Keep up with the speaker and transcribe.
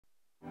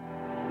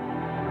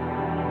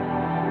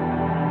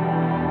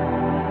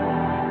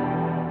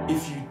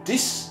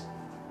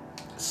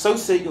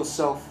disassociate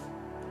yourself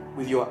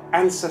with your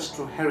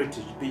ancestral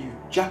heritage, be you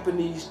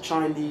Japanese,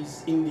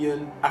 Chinese,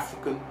 Indian,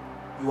 African,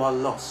 you are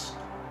lost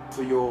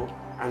for your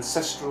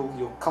ancestral,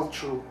 your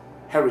cultural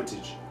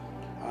heritage.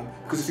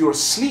 Because if you're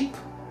asleep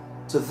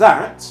to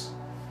that,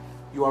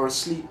 you are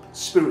asleep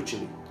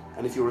spiritually.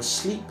 And if you're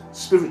asleep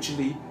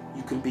spiritually,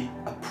 you can be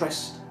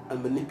oppressed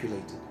and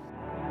manipulated.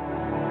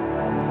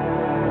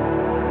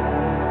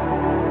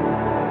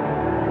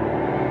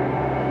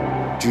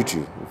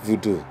 Juju,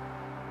 voodoo,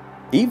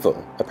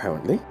 evil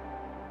apparently.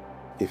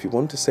 If you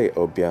want to say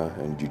Obia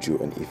and Juju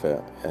and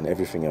Ifa and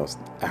everything else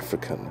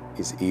African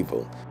is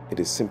evil, it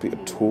is simply a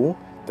tool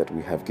that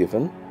we have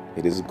given.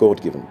 It is a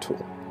God-given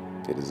tool.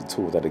 It is a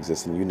tool that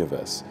exists in the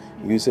universe.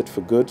 Use it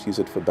for good, use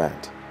it for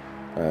bad.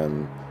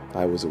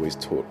 I was always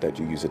taught that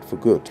you use it for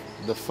good.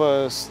 The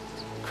first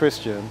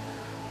Christian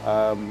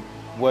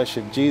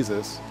worshipped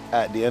Jesus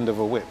at the end of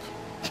a whip.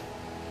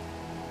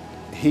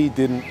 He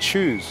didn't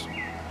choose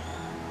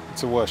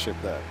to worship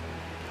that.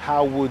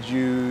 How would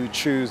you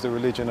choose the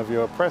religion of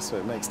your oppressor?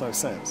 It makes no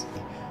sense.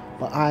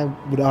 But I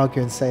would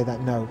argue and say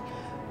that no,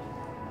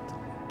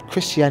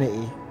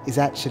 Christianity is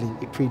actually,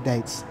 it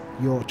predates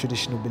your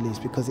traditional beliefs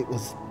because it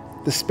was,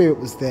 the spirit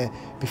was there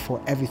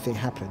before everything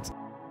happened.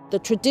 The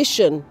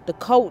tradition, the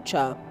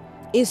culture,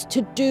 is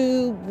to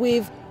do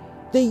with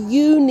the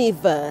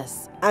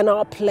universe and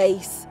our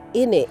place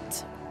in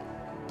it.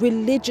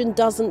 Religion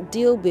doesn't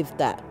deal with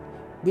that.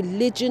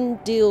 Religion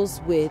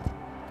deals with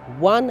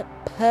one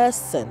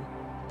person.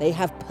 They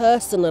have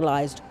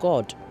personalized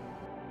God.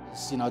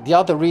 You know, the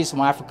other reason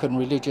why African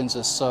religions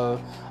are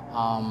so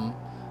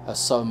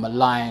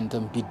maligned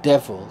and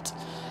bedeviled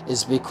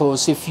is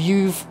because if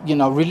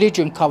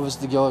religion covers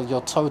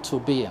your total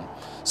being.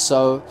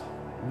 So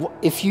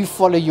if you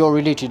follow your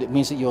religion, it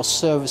means that you're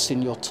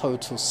servicing your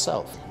total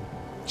self.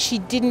 She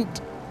didn't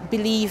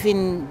believe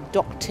in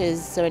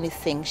doctors or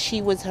anything.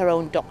 She was her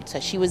own doctor.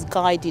 She was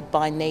guided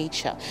by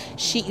nature.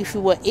 If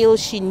you were ill,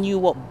 she knew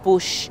what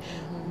bush,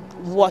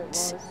 what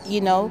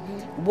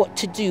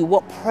to do,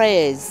 what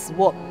prayers,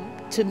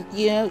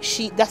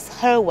 that's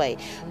her way.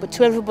 But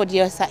to everybody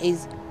else,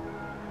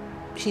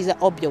 she's an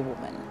Obia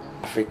woman.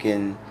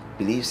 African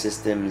belief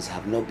systems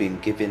have not been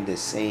given the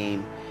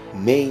same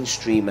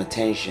mainstream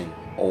attention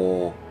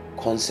or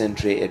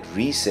concentrated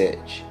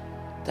research.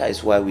 That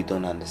is why we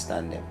don't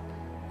understand them,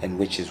 and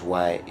which is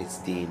why it's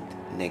deemed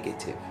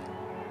negative.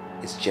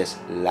 It's just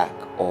lack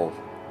of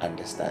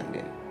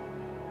understanding.